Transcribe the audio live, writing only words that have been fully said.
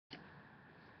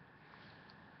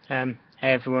Hey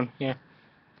everyone, yeah,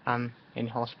 I'm in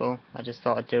hospital. I just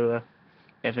thought I'd do a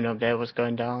bit of an update what's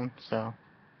going down, so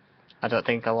I don't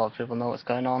think a lot of people know what's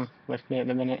going on with me at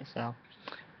the minute, so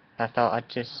I thought I'd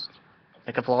just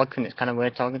make a vlog, and it's kind of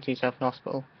weird talking to yourself in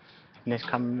hospital, and this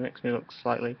camera makes me look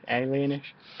slightly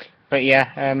alienish. But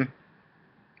yeah,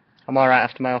 I'm alright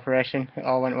after my operation, it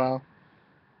all went well.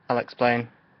 I'll explain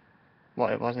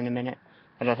what it was in a minute.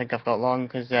 I don't think I've got long,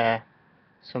 because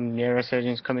some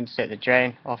neurosurgeons coming to take the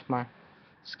drain off my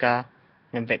scar.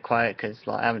 And I'm a bit quiet because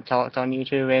like I haven't talked on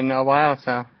YouTube in a while,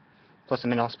 so plus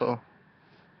I'm in hospital.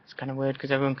 It's kind of weird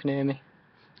because everyone can hear me.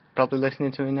 Probably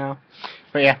listening to me now.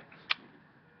 But yeah,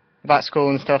 about school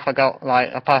and stuff,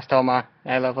 I passed all my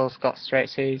A levels, got straight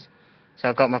C's, so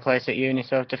I got my place at uni.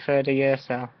 So I've deferred a year,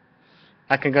 so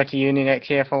I can go to uni next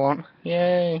year if I want.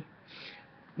 Yay!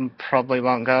 Probably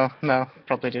won't go. No,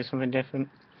 probably do something different.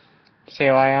 See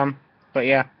how I am. But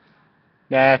yeah.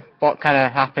 What kind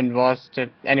of happened was, to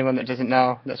anyone that doesn't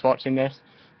know that's watching this,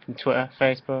 from Twitter,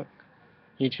 Facebook,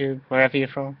 YouTube, wherever you're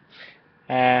from,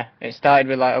 it started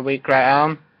with like a weak right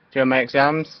arm during my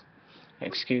exams.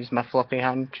 Excuse my floppy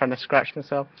hand trying to scratch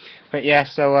myself. But yeah,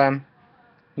 so and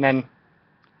then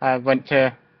I went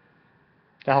to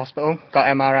the hospital, got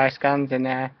MRI scans, and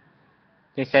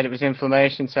they said it was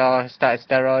inflammation, so I started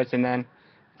steroids, and then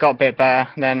got a bit better.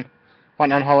 Then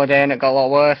went on holiday, and it got a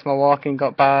lot worse. My walking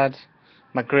got bad,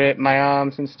 my grip, my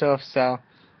arms and stuff, so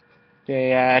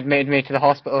they admitted me to the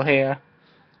hospital here.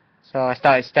 So I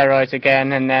started steroids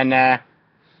again, and then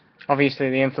obviously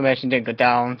the inflammation didn't go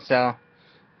down, so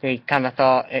they kind of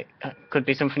thought it could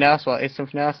be something else. Well, it is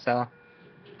something else, so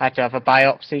I had to have a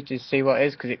biopsy to see what it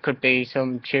is, because it could be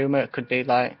some tumour, it could be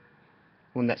like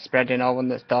one that's spreading or one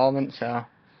that's dormant, so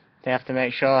they have to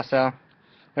make sure. So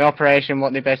the operation,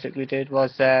 what they basically did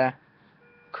was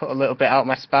cut a little bit out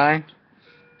my spine.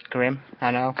 Grim,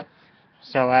 I know.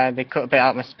 So they cut a bit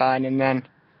out my spine, and then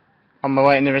I'm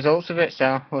awaiting the results of it,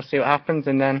 so we'll see what happens,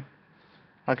 and then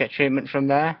I'll get treatment from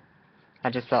there. I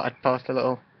just thought I'd post a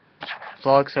little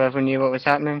vlog so everyone knew what was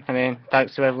happening. I mean,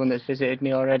 thanks to everyone that's visited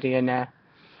me already and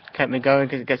kept me going,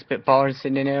 because it gets a bit boring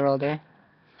sitting in here all day.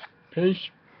 Peace.